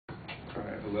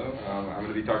Hello. I'm going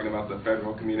to be talking about the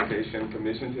Federal Communication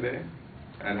Commission today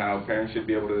and how parents should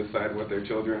be able to decide what their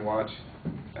children watch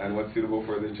and what's suitable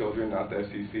for their children, not the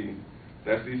FCC.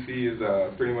 The FCC is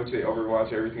pretty much they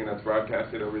overwatch everything that's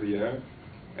broadcasted over the air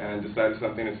and decide if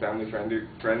something is family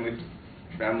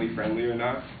friendly or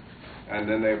not. And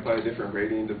then they apply a different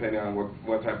rating depending on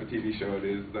what type of TV show it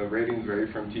is. The ratings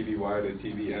vary from TVY to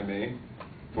TVMA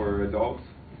for adults.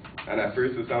 And at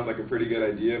first it sounds like a pretty good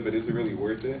idea, but is it really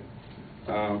worth it?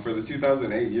 For the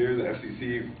 2008 year, the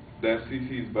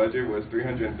FCC's budget was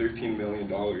 $313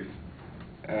 million.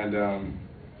 And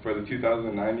for the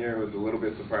 2009 year, it was a little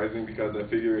bit surprising because I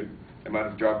figured it might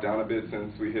have dropped down a bit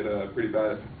since we hit a pretty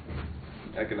bad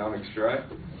economic strike.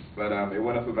 But it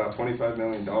went up about $25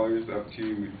 million up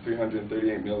to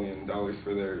 $338 million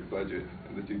for their budget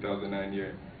in the 2009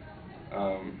 year.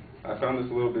 I found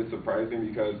this a little bit surprising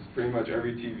because pretty much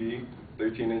every TV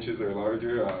 13 inches or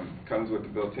larger comes with a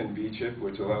built-in V chip,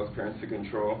 which allows parents to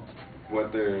control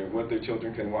what their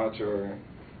children can watch or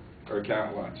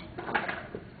can't watch.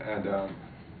 And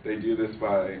they do this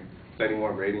by setting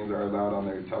what ratings are allowed on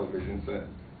their television set.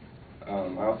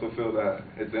 I also feel that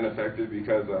it's ineffective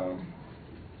because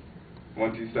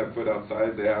once you step foot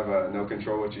outside, they have no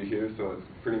control what you hear, so it's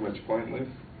pretty much pointless.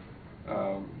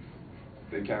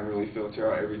 They can't really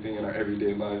filter out everything in our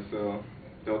everyday lives, so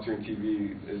filtering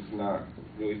TV is not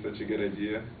really such a good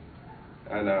idea.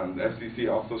 And the FCC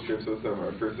also strips us of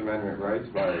our First Amendment rights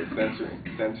by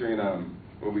censoring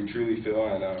what we truly feel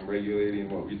and regulating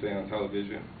what we say on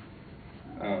television.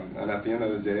 And at the end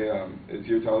of the day, it's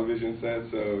your television set,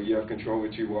 so you have control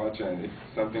what you watch, and if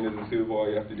something isn't suitable, all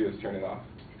you have to do is turn it off.